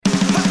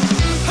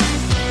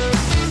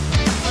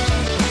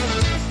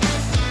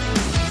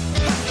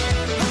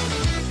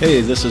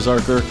Hey, this is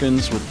Art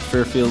Gerkins with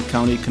Fairfield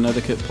County,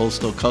 Connecticut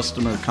Postal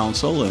Customer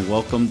Council, and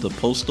welcome to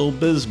Postal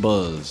Biz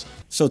Buzz.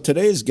 So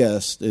today's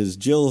guest is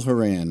Jill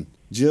Horan.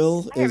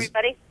 Hi,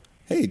 everybody.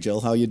 Hey,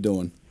 Jill, how you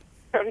doing?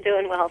 I'm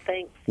doing well,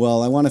 thanks.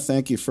 Well, I want to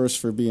thank you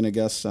first for being a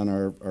guest on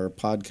our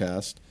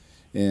podcast.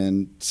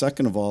 And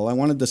second of all, I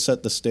wanted to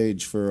set the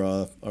stage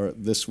for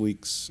this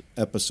week's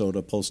episode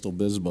of Postal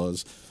Biz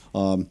Buzz.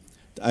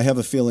 I have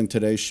a feeling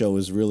today's show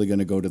is really going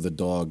to go to the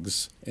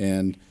dogs.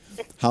 And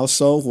how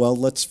so? Well,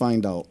 let's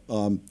find out.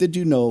 Did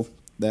you know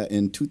that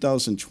in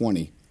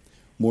 2020,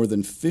 more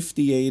than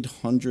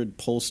 5,800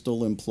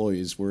 postal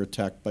employees were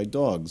attacked by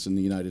dogs in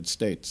the United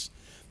States?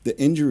 The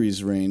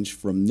injuries range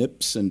from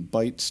nips and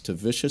bites to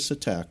vicious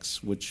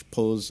attacks, which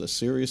pose a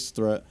serious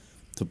threat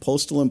to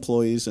postal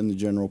employees and the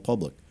general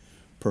public.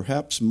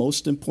 Perhaps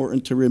most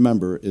important to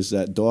remember is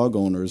that dog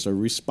owners are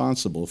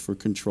responsible for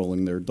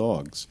controlling their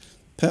dogs.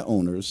 Pet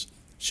owners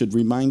should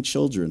remind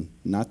children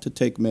not to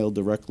take mail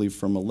directly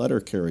from a letter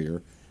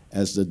carrier,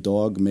 as the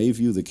dog may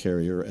view the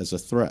carrier as a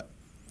threat.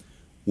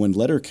 When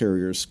letter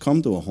carriers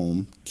come to a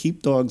home,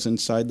 keep dogs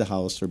inside the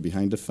house or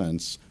behind a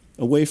fence,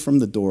 away from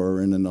the door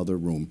or in another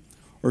room,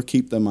 or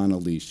keep them on a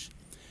leash.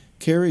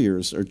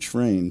 Carriers are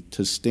trained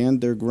to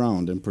stand their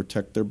ground and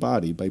protect their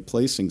body by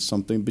placing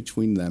something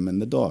between them and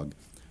the dog,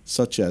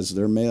 such as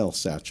their mail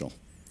satchel.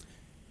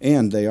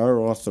 And they are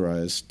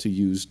authorized to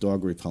use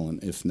dog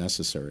repellent if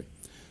necessary.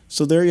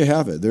 So there you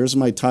have it. There's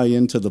my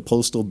tie-in to the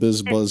Postal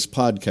Biz Buzz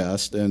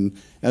podcast.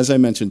 And as I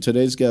mentioned,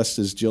 today's guest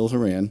is Jill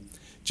Horan.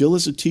 Jill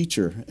is a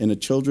teacher and a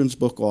children's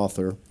book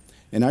author.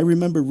 And I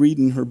remember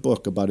reading her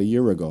book about a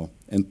year ago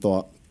and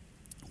thought,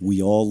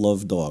 we all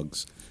love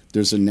dogs.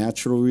 There's a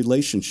natural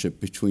relationship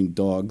between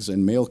dogs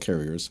and mail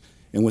carriers.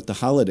 And with the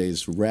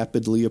holidays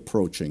rapidly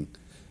approaching,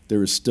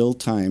 there is still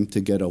time to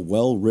get a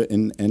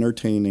well-written,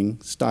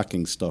 entertaining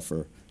stocking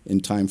stuffer in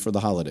time for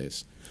the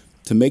holidays.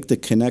 To make the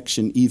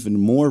connection even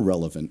more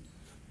relevant,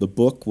 the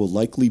book will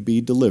likely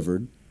be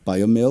delivered by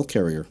a mail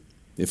carrier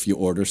if you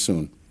order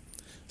soon.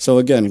 So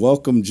again,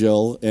 welcome,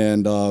 Jill,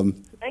 and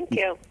thank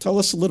you. Tell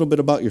us a little bit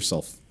about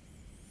yourself.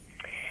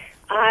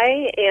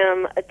 I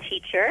am a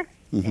teacher,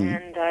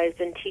 and I've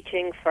been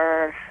teaching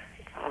for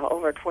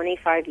over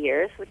 25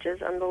 years, which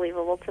is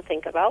unbelievable to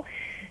think about.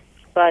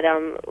 But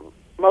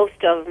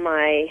most of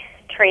my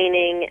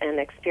training and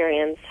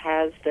experience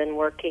has been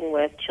working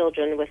with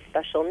children with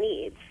special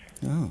needs.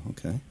 Oh,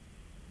 okay.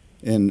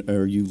 And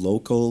are you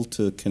local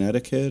to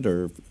Connecticut,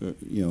 or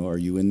are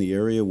you in the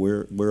area?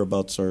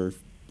 Whereabouts do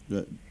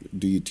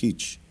you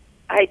teach?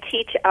 I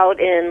teach out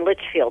in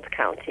Litchfield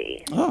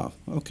County. Oh,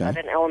 okay. At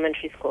an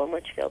elementary school in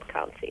Litchfield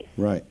County.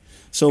 Right.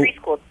 So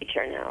preschool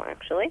teacher now,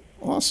 actually.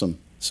 Awesome.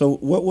 So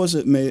what was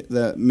it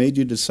that made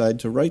you decide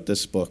to write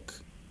this book?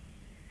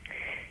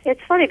 It's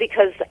funny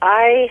because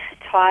I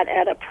taught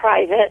at a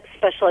private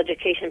special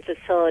education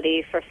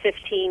facility for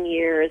 15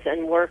 years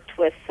and worked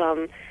with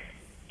some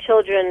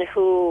children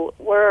who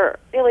were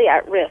really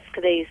at risk.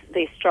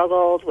 They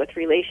struggled with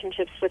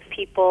relationships with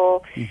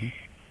people, and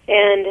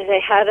they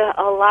had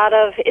a lot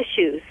of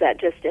issues that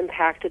just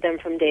impacted them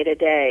from day to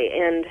day.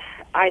 And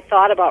I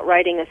thought about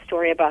writing a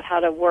story about how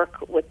to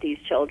work with these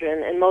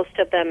children, and most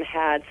of them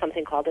had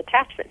something called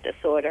attachment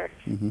disorder.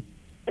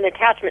 An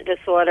attachment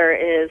disorder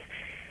is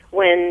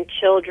when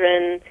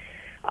children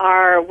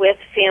are with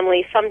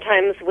families,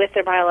 sometimes with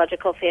their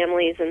biological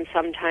families and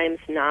sometimes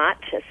not,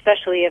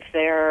 especially if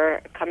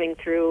they're coming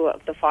through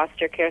the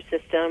foster care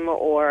system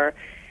or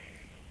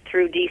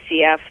through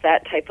DCF,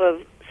 that type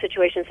of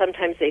situation.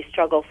 Sometimes they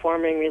struggle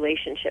forming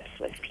relationships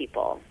with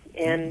people.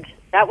 And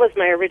that was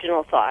my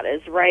original thought,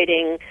 is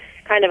writing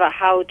kind of a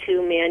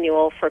how-to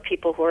manual for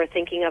people who are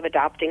thinking of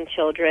adopting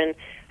children,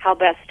 how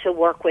best to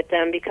work with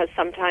them, because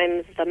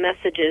sometimes the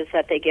messages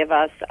that they give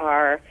us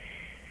are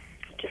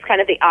just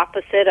kind of the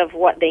opposite of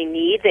what they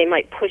need. They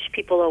might push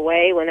people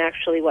away when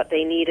actually what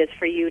they need is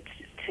for you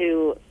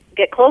to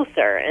get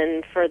closer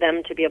and for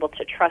them to be able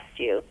to trust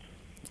you.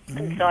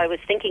 And so I was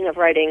thinking of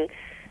writing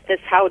this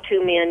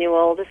how-to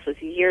manual. This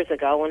was years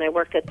ago when I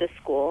worked at this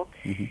school.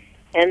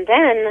 And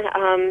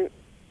then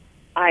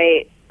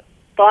I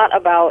thought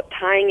about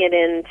tying it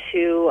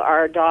into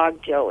our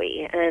dog,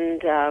 Joey.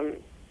 And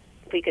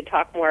we could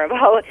talk more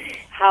about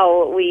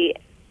how we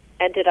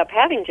ended up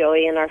having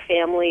Joey in our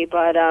family,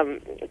 but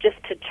just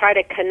to try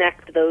to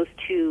connect those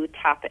two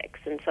topics.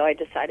 And so I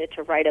decided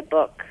to write a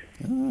book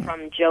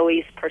from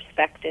Joey's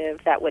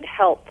perspective that would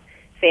help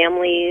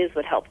families,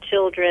 would help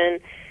children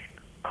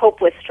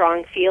cope with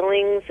strong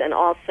feelings, and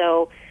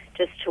also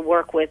just to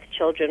work with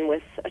children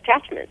with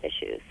attachment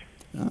issues.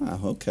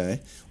 Ah,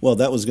 okay. Well,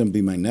 that was going to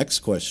be my next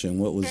question.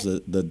 What was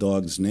the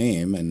dog's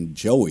name? And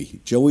Joey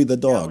the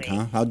dog, Joey.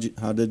 Huh?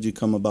 How did you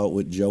come about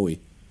with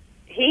Joey?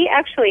 He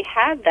actually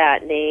had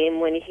that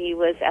name when he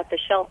was at the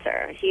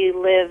shelter. He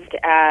lived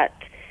at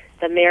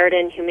the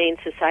Meriden Humane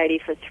Society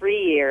for 3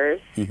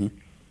 years,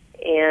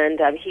 and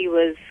he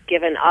was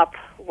given up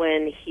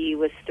when he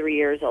was 3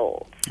 years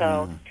old.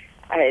 So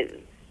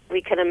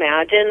we can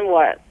imagine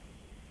what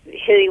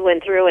he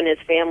went through and his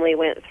family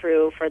went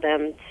through for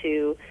them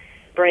to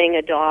bring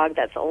a dog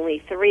that's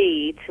only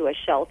 3 to a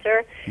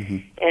shelter.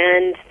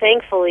 And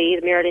thankfully,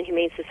 the Meriden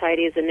Humane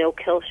Society is a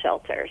no-kill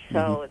shelter.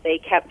 So they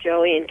kept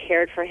Joey and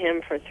cared for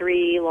him for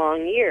 3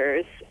 long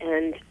years.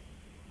 And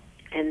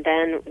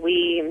then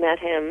we met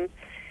him,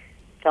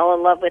 fell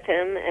in love with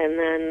him, and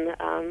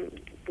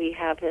then we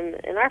have him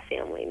in our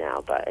family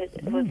now. But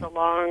it was a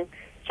long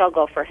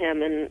struggle for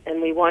him,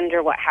 and we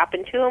wonder what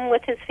happened to him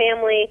with his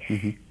family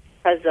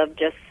because of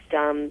just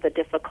the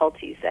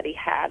difficulties that he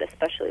had,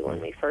 especially when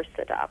we first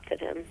adopted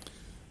him.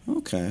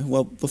 Okay.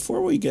 Well,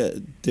 before we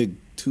dig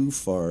too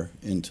far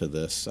into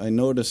this, I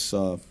notice,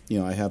 I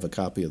have a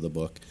copy of the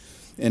book,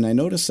 and I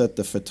notice that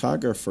the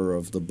photographer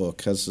of the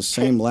book has the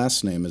same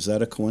last name. Is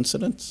that a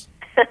coincidence?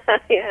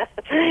 Yeah.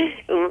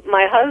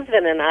 My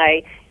husband and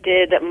I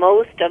did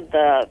most of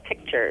the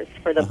pictures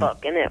for the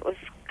book, and it was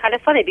kind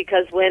of funny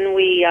because when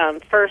we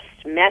first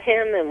met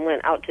him and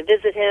went out to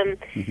visit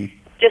him,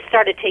 just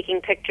started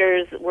taking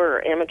pictures.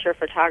 We're amateur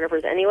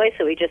photographers anyway,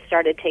 so we just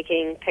started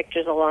taking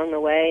pictures along the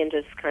way and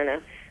just kind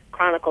of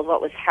chronicled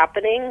what was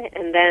happening,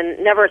 and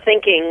then never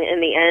thinking in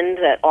the end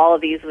that all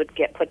of these would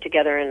get put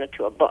together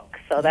into a book.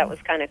 So that was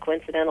kind of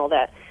coincidental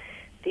that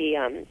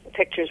the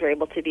pictures were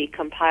able to be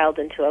compiled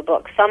into a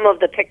book. Some of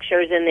the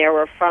pictures in there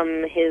were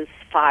from his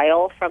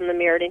file from the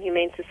Meriden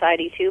Humane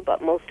Society too,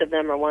 but most of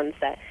them are ones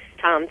that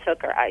Tom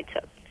took or I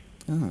took.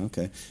 Oh,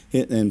 okay.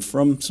 And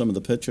from some of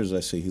the pictures I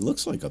see, he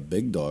looks like a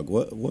big dog.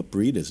 What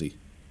breed is he?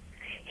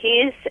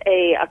 He's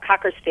a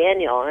Cocker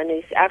Spaniel, and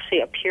he's actually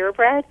a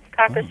purebred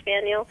Cocker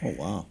Spaniel. Oh,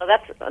 wow. So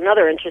that's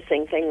another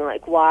interesting thing,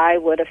 like why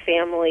would a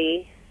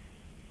family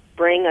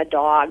bring a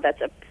dog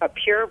that's a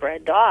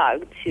purebred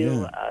dog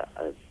to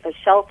a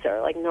shelter,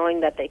 like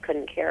knowing that they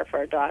couldn't care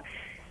for a dog?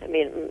 I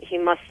mean, he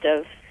must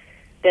have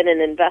been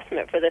an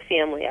investment for the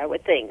family, I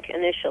would think,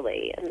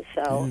 initially, and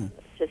so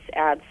it just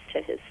adds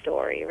to his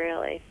story,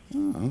 really.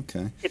 Oh,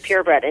 okay. The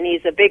purebred, and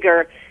he's a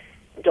bigger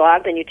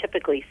dog than you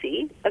typically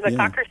see as a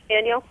Cocker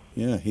Spaniel.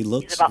 Yeah, he's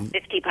about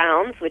 50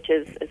 pounds, which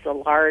is a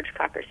large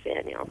Cocker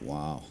Spaniel.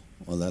 Wow.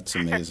 Well, that's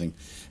amazing.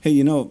 Hey,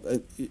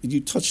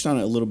 you touched on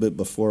it a little bit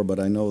before, but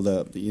I know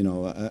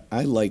that,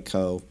 I like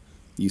how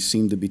you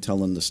seem to be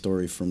telling the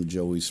story from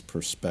Joey's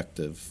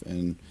perspective,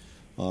 and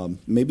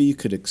maybe you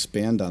could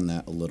expand on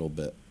that a little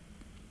bit.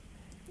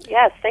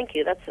 Yes, thank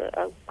you. That's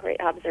a great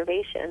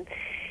observation.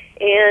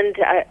 And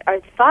I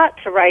thought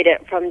to write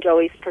it from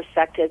Joey's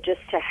perspective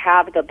just to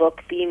have the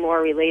book be more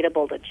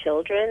relatable to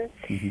children.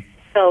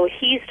 So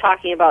he's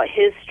talking about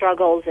his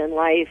struggles in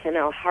life and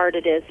how hard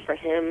it is for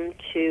him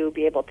to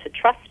be able to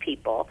trust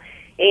people,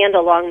 and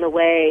along the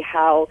way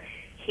how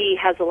he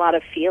has a lot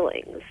of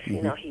feelings.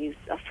 He's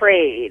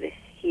afraid.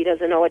 He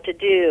doesn't know what to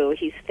do.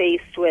 He's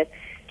faced with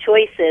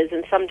choices,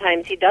 and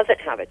sometimes he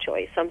doesn't have a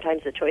choice.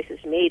 Sometimes the choice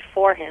is made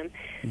for him.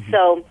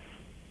 So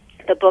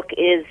the book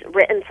is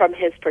written from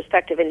his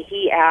perspective, and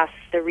he asks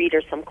the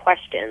reader some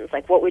questions,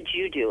 like, what would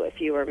you do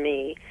if you were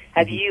me?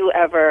 Have you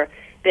ever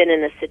been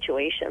in a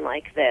situation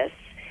like this?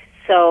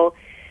 So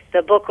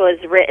the book was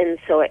written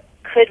so it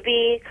could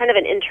be kind of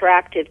an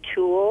interactive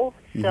tool,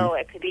 so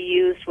it could be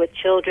used with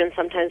children,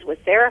 sometimes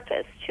with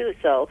therapists, too.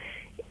 So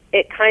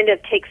it kind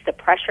of takes the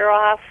pressure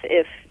off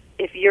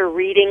if you're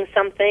reading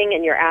something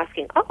and you're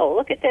asking, oh,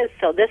 look at this.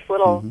 So this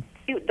little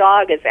cute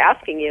dog is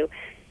asking you,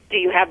 do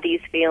you have these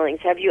feelings?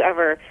 Have you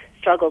ever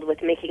struggled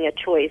with making a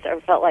choice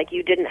or felt like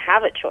you didn't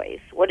have a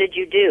choice? What did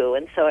you do?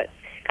 And so it's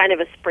kind of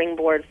a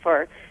springboard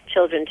for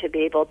children to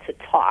be able to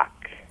talk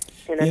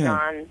in a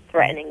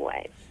non-threatening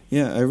way.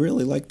 Yeah, I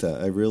really like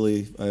that.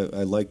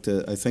 I liked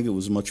it. I think it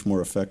was much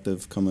more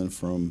effective coming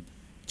from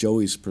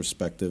Joey's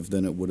perspective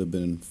than it would have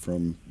been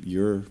from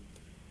your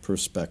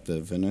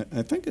perspective. And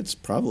I think it's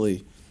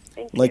probably,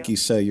 like you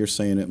say, you're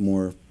saying it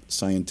more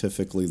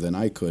scientifically than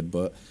I could,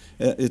 but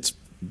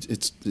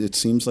it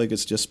seems like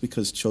it's just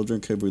because children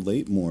could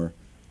relate more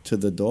to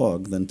the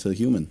dog than to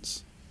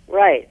humans.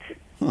 Right.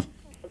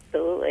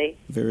 Absolutely.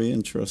 Very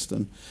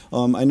interesting.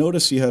 I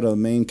noticed you had a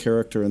main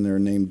character in there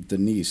named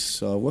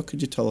Denise. What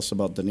could you tell us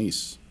about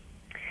Denise?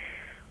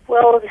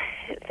 Well,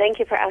 thank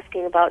you for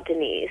asking about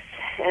Denise.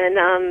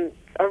 And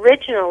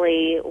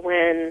originally,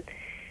 when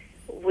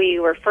we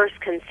were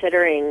first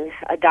considering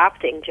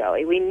adopting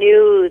Joey, we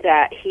knew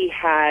that he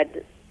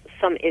had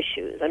some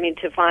issues. I mean,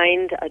 to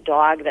find a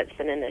dog that's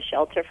been in a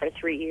shelter for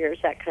 3 years,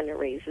 that kind of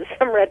raises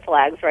some red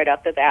flags right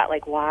off the bat,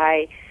 like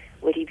why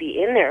would he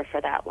be in there for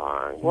that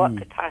long? What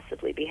could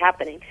possibly be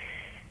happening?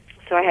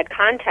 So I had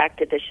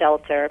contacted the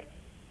shelter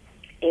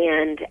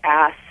and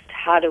asked,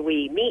 how do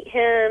we meet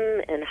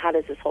him and how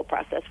does this whole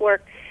process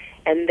work?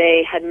 And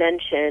they had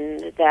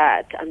mentioned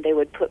that they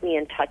would put me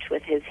in touch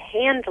with his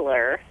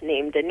handler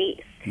named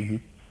Denise.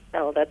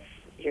 So that's,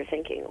 you're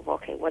thinking,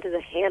 okay, what is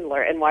a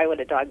handler and why would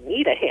a dog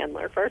need a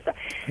handler first?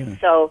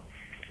 So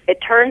it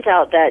turns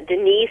out that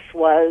Denise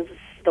was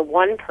the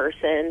one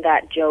person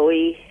that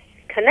Joey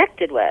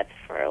connected with,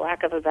 for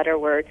lack of a better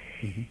word.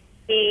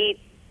 He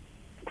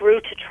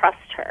grew to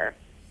trust her.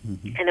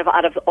 And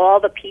out of all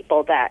the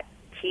people that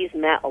he's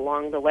met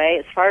along the way,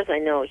 as far as I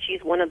know,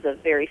 she's one of the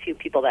very few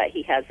people that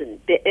he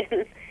hasn't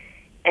bitten.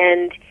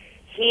 And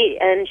he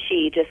and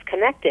she just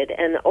connected,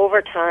 and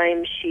over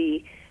time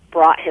she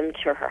brought him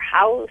to her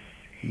house,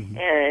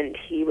 and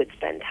he would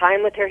spend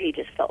time with her. He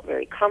just felt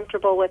very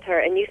comfortable with her.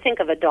 And you think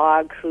of a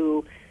dog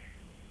who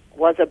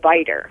was a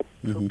biter,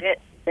 who bit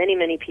many,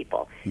 many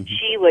people.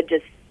 She would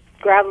just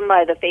grab him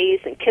by the face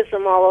and kiss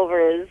him all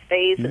over his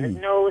face and his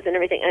nose and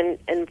everything.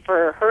 And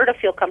for her to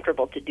feel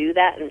comfortable to do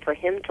that, and for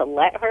him to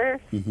let her,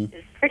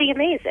 is pretty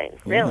amazing,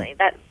 really.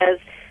 That says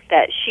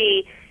that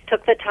she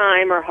took the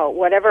time, or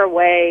whatever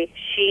way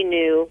she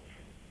knew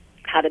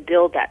how to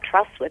build that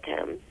trust with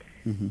him.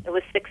 It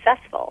was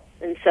successful.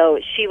 And so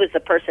she was the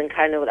person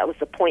that was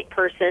the point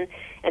person,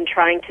 and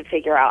trying to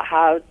figure out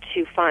how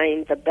to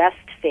find the best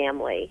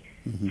family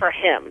for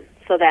him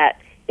so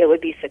that it would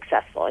be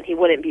successful and he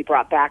wouldn't be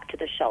brought back to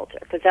the shelter,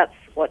 because that's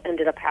what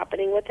ended up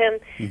happening with him.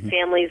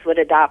 Families would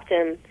adopt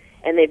him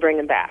and they'd bring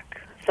him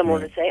back.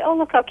 Someone would say, "Oh,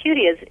 look how cute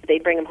he is."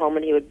 They'd bring him home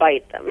and he would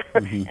bite them,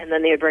 and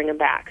then they would bring him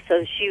back.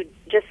 So she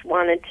just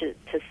wanted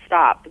to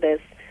stop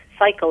this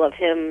cycle of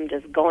him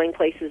just going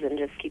places and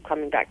just keep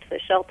coming back to the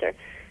shelter.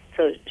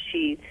 So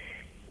she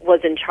was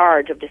in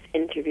charge of just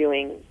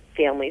interviewing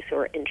families who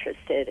were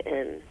interested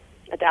in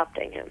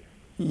adopting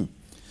him.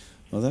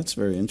 Well, that's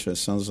very interesting.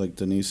 Sounds like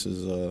Denise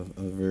is a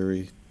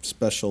very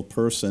special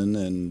person,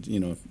 and,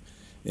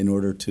 in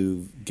order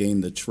to gain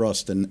the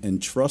trust,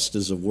 and trust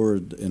is a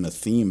word and a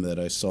theme that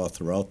I saw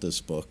throughout this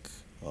book.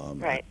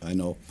 Right. I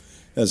know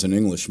as an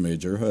English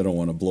major, I don't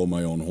want to blow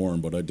my own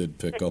horn, but I did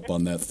pick up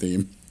on that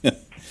theme.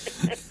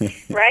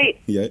 Right.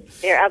 Yeah.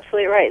 You're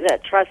absolutely right.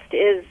 That trust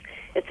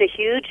it's a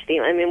huge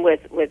theme. I mean,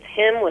 with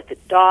him, with the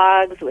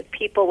dogs, with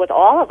people, with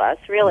all of us,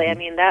 really. I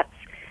mean, that's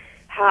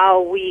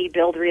how we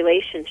build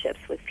relationships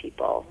with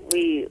people.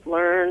 We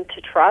learn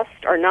to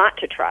trust or not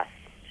to trust,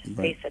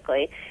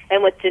 basically.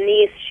 And with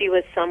Denise, she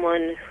was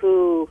someone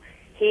who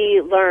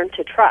he learned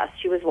to trust.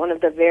 She was one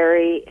of the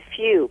very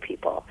few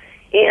people.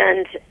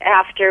 And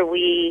after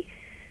we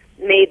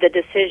made the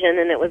decision,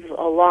 and it was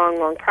a long,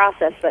 long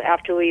process, but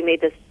after we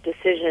made this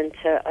decision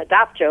to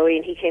adopt Joey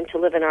and he came to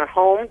live in our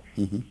home,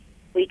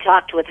 we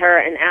talked with her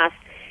and asked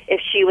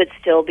if she would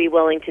still be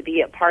willing to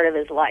be a part of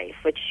his life,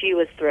 which she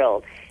was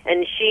thrilled.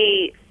 And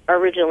she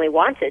originally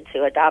wanted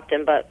to adopt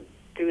him, but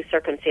through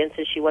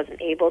circumstances she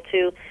wasn't able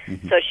to.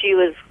 So she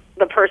was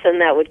the person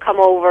that would come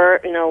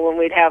over, when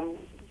we'd have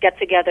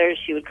get-togethers,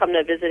 she would come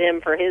to visit him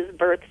for his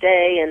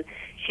birthday, and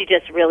she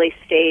just really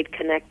stayed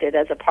connected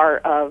as a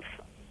part of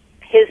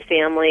his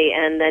family,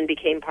 and then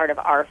became part of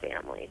our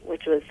family,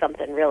 which was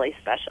something really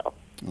special.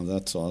 Oh,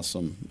 that's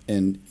awesome.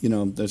 And,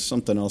 there's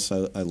something else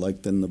I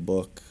liked in the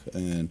book,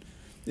 and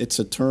it's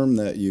a term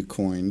that you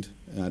coined.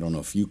 I don't know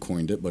if you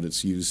coined it, but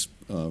it's used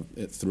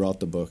throughout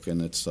the book,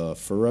 and it's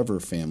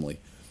forever family.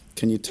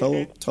 Can you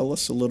tell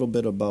us a little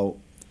bit about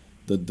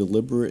the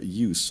deliberate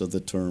use of the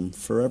term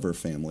forever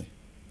family?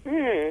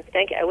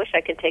 Thank you. I wish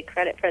I could take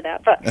credit for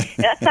that, but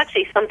that's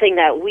actually something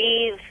that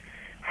we've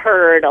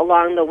heard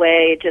along the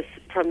way, just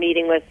from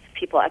meeting with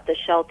people at the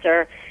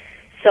shelter.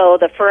 So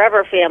the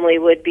forever family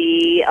would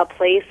be a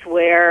place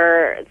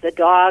where the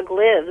dog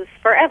lives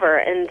forever.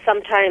 And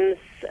sometimes,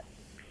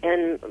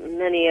 and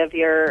many of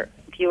your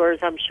viewers,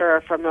 I'm sure,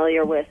 are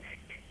familiar with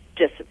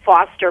just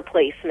foster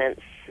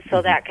placements.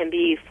 So that can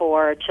be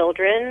for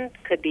children,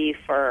 could be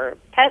for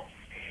pets.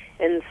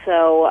 And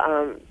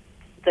so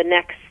the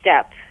next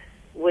step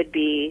would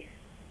be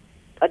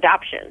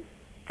adoption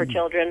for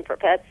children, for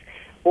pets,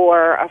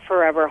 or a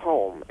forever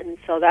home. And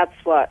so that's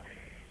what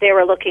they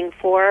were looking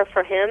for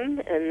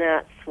him, and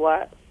that's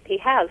what he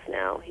has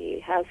now. He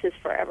has his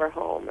forever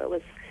home. It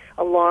was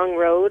a long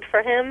road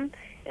for him,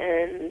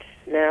 and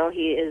now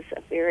he is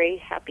a very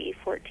happy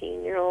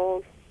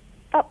 14-year-old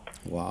pup.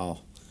 Wow.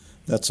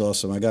 That's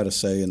awesome. I got to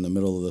say, in the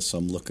middle of this,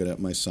 I'm looking at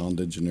my sound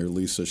engineer,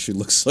 Lisa. She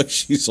looks like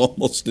she's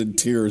almost in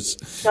tears.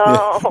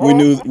 Oh.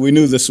 Yeah, we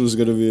knew this was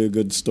going to be a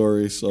good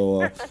story,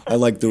 so I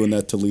like doing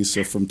that to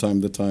Lisa from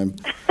time to time.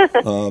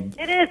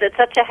 It is. It's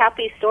such a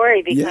happy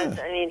story because,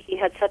 he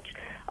had such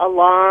a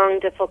long,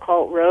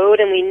 difficult road,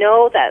 and we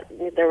know that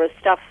there was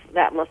stuff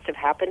that must have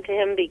happened to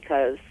him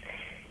because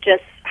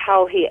just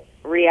how he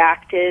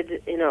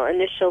reacted,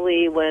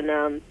 initially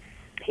when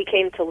he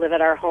came to live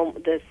at our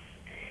home.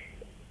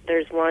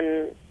 There's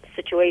one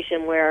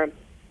situation where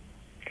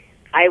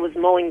I was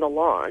mowing the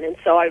lawn, and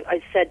so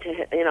I said to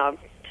him,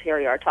 here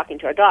you are talking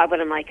to a dog, but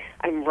I'm like,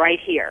 I'm right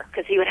here,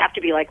 because he would have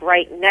to be like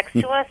right next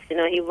to us.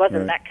 He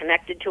wasn't that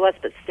connected to us,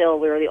 but still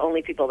we were the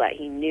only people that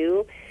he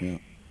knew. Yeah.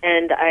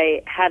 And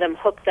I had him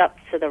hooked up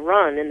to the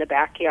run in the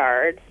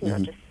backyard,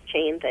 just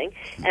chain thing,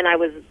 and I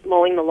was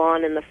mowing the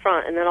lawn in the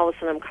front, and then all of a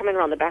sudden I'm coming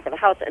around the back of the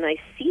house, and I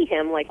see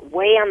him like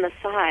way on the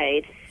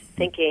side,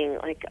 thinking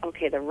like,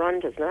 okay, the run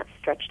does not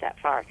stretch that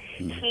far.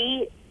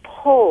 He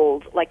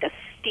pulled like a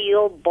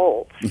steel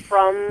bolt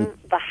from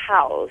the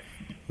house.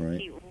 Right.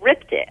 He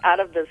ripped it out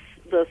of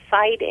the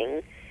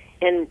siding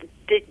and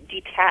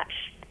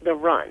detached the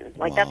run.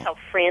 Like, that's how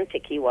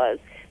frantic he was,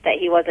 that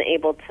he wasn't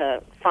able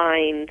to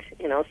find,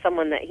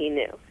 someone that he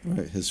knew.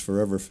 Right, his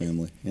forever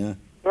family, yeah.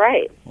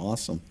 Right.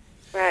 Awesome.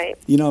 Right.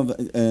 You know,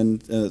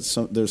 and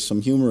there's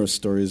some humorous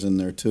stories in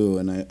there too.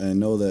 And I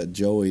know that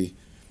Joey,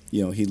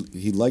 you know,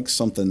 he likes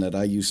something that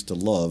I used to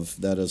love.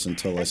 That is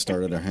until I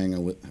started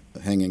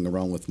hanging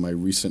around with my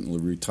recently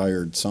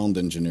retired sound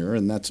engineer,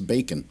 and that's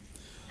bacon.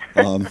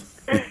 Um,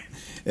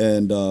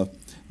 and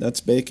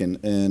that's bacon.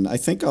 And I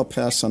think I'll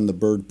pass on the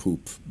bird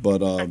poop,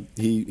 but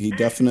he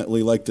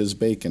definitely liked his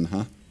bacon,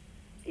 huh?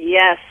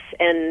 Yes,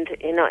 and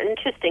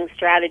interesting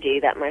strategy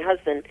that my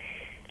husband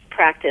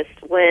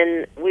practiced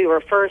when we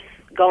were first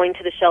going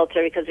to the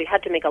shelter, because we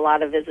had to make a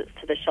lot of visits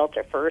to the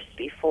shelter first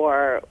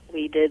before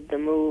we did the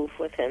move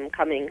with him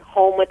coming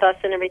home with us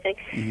and everything.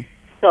 Mm-hmm.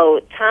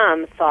 So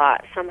Tom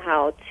thought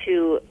somehow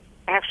to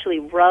actually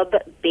rub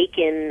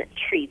bacon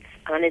treats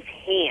on his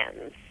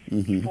hands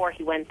before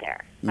he went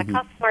there. Like,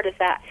 how smart is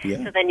that?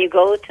 Yeah. So then you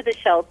go to the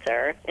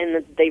shelter,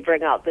 and they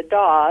bring out the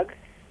dog.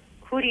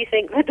 Who do you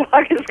think the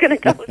dog is going to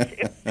go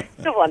to?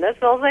 The one that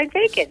smells like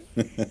bacon.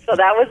 So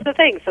that was the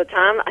thing. So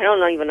Tom, I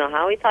don't even know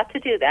how he thought to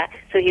do that.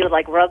 So he would,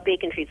 like, rub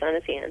bacon treats on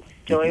his hands.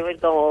 Joey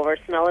would go over,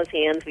 smell his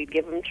hands. We'd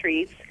give him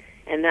treats.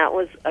 And that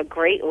was a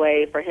great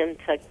way for him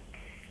to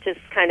just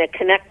kind of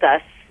connect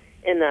us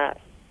in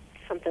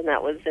something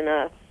that was in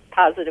a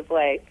positive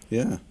way.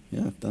 Yeah,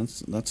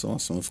 that's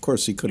awesome. Of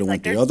course, he could have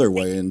went the other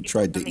way and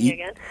tried to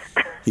eat.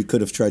 He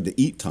could have tried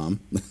to eat Tom.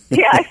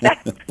 Yeah,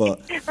 exactly.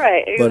 but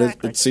right, exactly.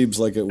 But it seems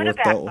like it worked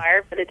out.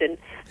 Backfired, but it didn't.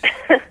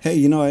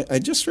 Hey, I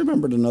just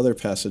remembered another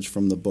passage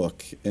from the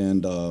book,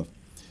 and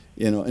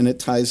and it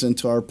ties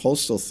into our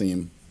postal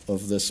theme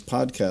of this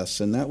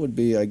podcast, and that would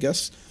be, I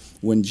guess,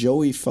 when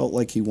Joey felt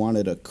like he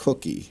wanted a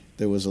cookie,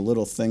 there was a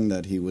little thing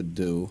that he would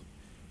do.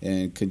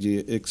 And could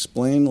you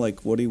explain,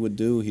 like, what he would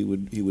do? He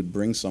would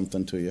bring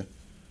something to you.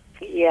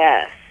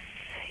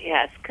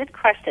 Yes, good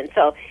question.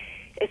 So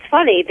it's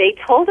funny, they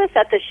told us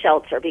at the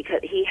shelter,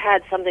 because he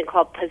had something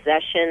called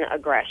possession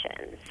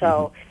aggression.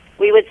 So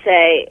we would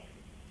say,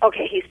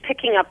 okay, he's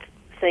picking up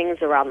things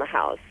around the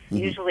house.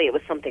 Usually it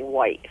was something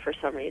white for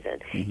some reason.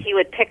 He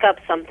would pick up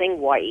something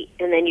white,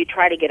 and then you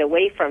try to get it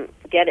away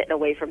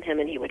from him,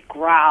 and he would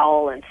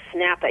growl and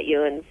snap at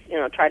you and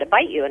try to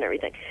bite you and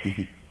everything.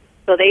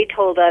 So they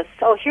told us,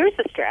 here's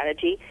the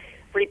strategy.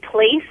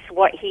 Replace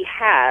what he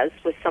has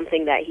with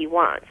something that he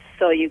wants.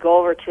 So you go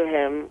over to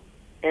him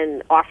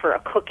and offer a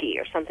cookie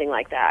or something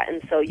like that.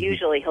 And so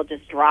usually he'll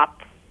just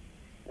drop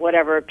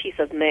whatever piece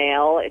of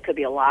mail. It could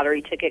be a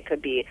lottery ticket,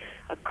 could be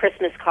a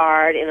Christmas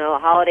card, a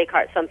holiday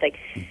card, something.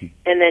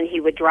 And then he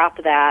would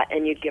drop that,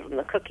 and you'd give him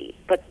the cookie.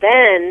 But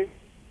then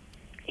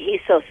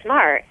he's so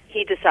smart,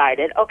 he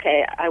decided,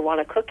 okay, I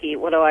want a cookie.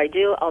 What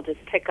do? I'll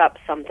just pick up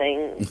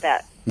something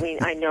that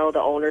I know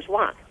the owners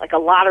want, like a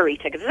lottery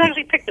ticket. There's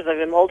actually pictures of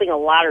him holding a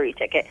lottery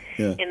ticket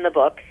in the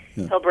book.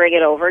 Yeah. He'll bring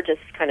it over,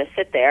 just kind of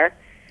sit there,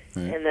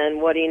 and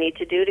then what do you need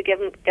to do to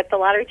get the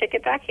lottery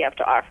ticket back? You have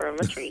to offer him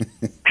a treat.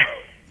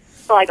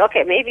 So, like,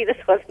 okay, maybe this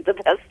wasn't the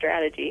best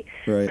strategy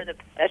for the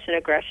possession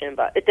aggression,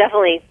 but it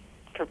definitely,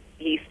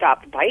 he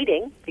stopped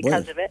biting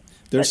because of it.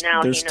 But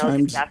now he knows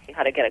exactly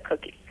how to get a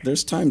cookie.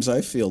 There's times I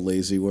feel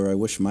lazy where I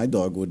wish my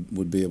dog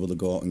would be able to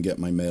go out and get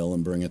my mail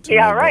and bring it to me.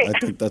 Yeah, right. But I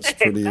think that's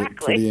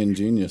pretty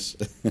ingenious.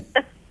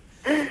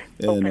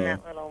 Open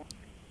that little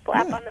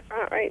flap on the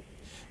front, right.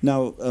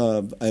 Now,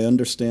 I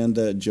understand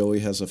that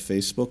Joey has a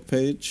Facebook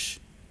page.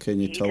 Can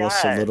you tell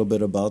us a little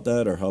bit about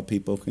that, or how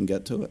people can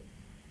get to it?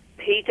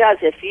 He does.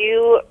 If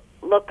you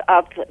look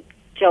up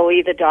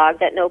Joey, the dog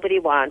that nobody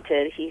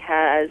wanted, he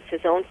has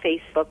his own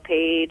Facebook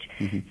page,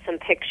 some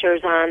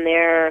pictures on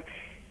there.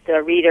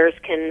 The readers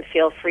can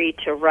feel free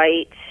to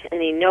write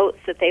any notes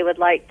that they would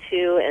like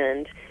to,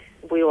 and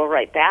we will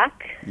write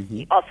back.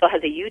 He also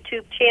has a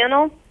YouTube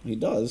channel. He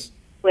does.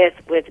 With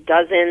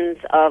dozens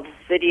of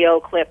video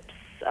clips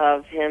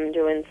of him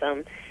doing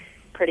some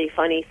pretty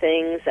funny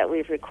things that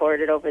we've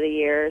recorded over the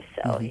years.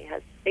 So he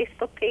has a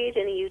Facebook page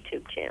and a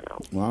YouTube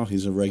channel. Wow,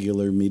 he's a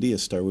regular media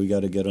star. We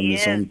got to get him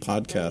his own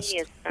podcast.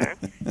 Media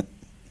star.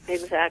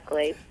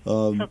 Exactly.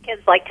 So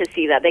kids like to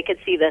see that. They could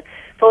see the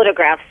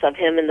photographs of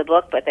him in the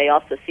book, but they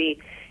also see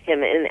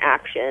him in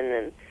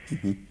action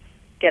and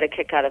get a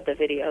kick out of the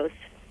videos.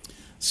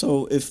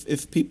 So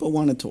if people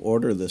wanted to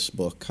order this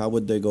book, how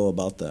would they go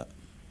about that?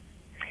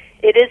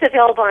 It is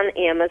available on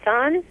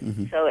Amazon.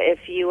 So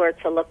if you were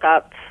to look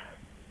up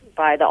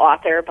by the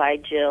author, by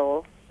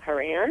Jill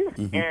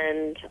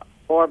Horan,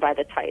 or by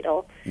the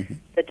title,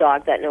 The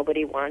Dog That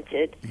Nobody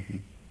Wanted,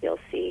 you'll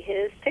see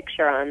his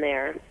picture on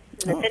there. And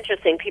it's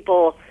interesting.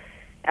 People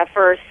at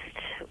first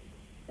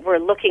were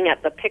looking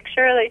at the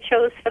picture they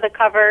chose for the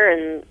cover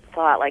and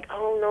thought, like,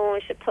 oh, no,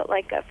 I should put,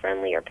 like, a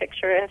friendlier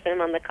picture of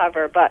him on the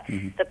cover. But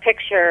the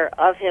picture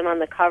of him on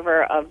the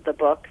cover of the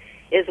book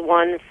is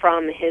one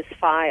from his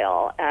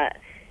file at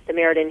the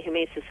Meriden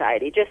Humane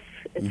Society.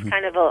 It's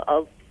kind of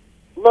a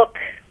look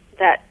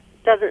that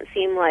doesn't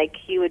seem like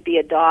he would be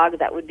a dog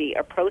that would be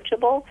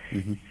approachable.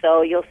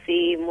 So you'll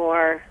see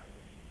more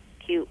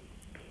cute,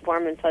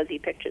 warm and fuzzy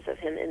pictures of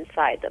him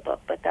inside the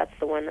book, but that's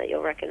the one that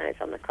you'll recognize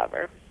on the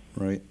cover.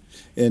 Right.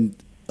 And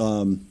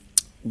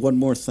one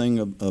more thing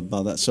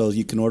about that. So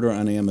you can order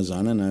on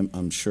Amazon, and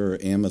I'm sure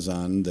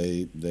Amazon,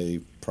 they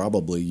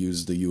probably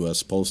use the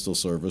U.S. Postal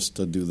Service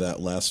to do that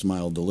last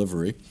mile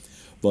delivery.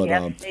 But,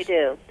 yes, they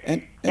do.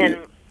 And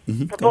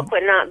the book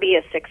would not be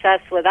a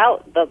success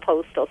without the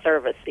Postal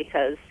Service,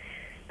 because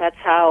that's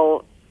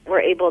how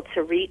we're able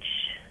to reach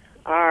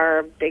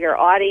our bigger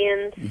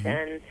audience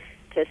and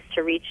just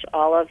to reach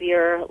all of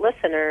your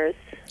listeners.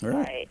 All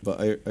right.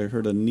 But I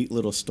heard a neat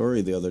little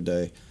story the other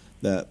day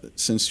that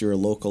since you're a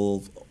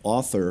local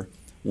author,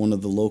 one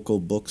of the local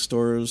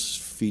bookstores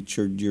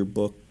featured your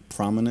book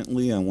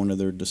prominently on one of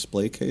their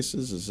display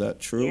cases. Is that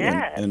true?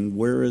 Yes. And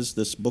where is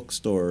this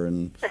bookstore?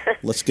 And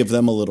let's give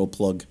them a little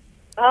plug.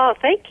 Oh,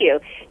 thank you.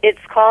 It's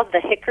called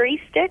the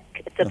Hickory Stick.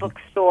 It's a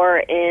bookstore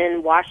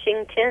in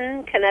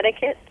Washington,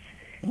 Connecticut.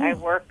 I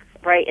work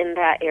right in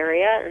that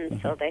area,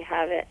 and so they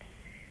have it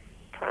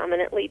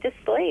prominently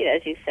displayed,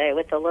 as you say,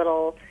 with a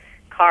little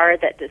card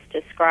that just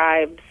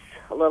describes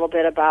a little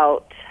bit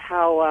about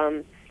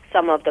how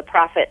some of the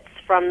profits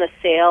from the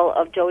sale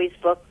of Joey's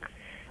book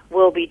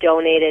will be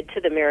donated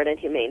to the Meriden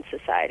Humane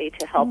Society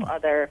to help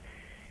other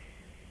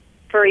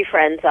furry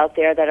friends out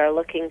there that are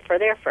looking for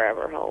their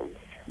forever homes.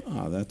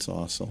 Oh, that's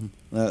awesome.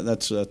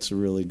 That's a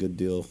really good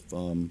deal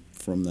from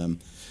them.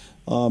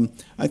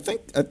 I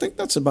think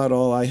that's about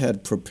all I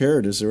had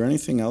prepared. Is there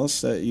anything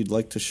else that you'd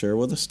like to share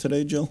with us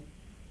today, Jill?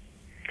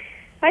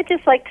 I'd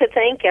just like to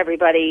thank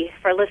everybody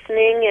for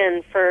listening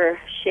and for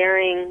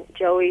sharing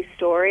Joey's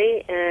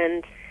story,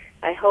 and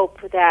I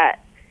hope that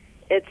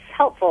it's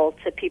helpful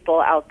to people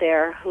out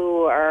there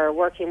who are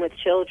working with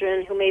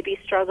children who may be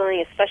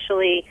struggling,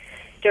 especially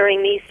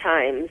during these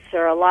times.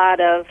 There are a lot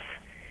of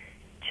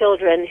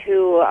children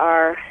who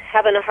are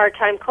having a hard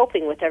time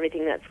coping with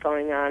everything that's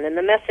going on, and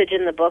the message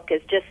in the book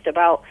is just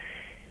about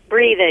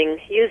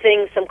breathing,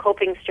 using some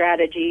coping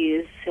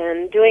strategies,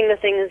 and doing the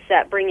things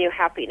that bring you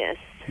happiness.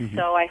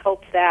 So I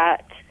hope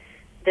that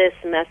this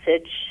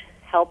message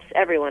helps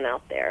everyone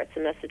out there. It's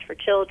a message for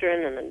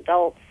children and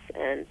adults,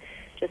 and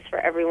just for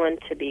everyone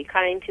to be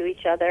kind to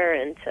each other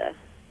and to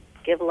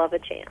give love a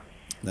chance.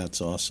 That's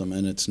awesome,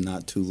 and it's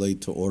not too late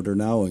to order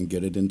now and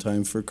get it in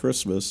time for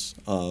Christmas.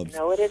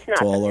 No, it is not.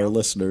 To all our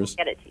listeners.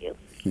 We'll get it to you.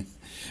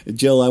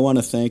 Jill, I want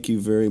to thank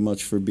you very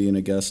much for being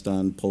a guest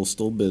on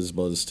Postal Biz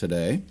Buzz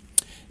today.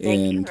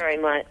 Thank you very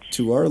much.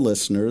 To our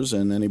listeners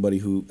and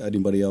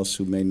anybody else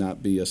who may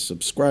not be a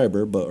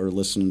subscriber but are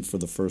listening for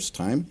the first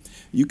time,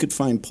 you could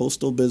find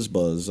Postal Biz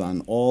Buzz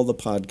on all the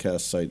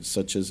podcast sites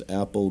such as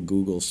Apple,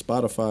 Google,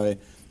 Spotify.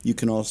 You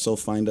can also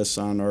find us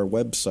on our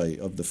website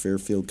of the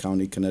Fairfield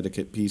County,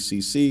 Connecticut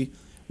PCC,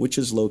 which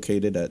is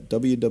located at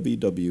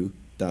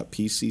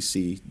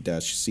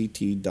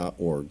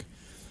www.pcc-ct.org.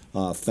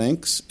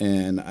 Thanks,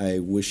 and I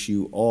wish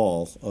you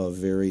all a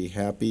very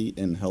happy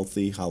and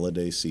healthy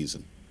holiday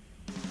season.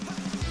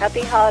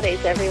 Happy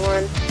holidays,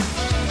 everyone.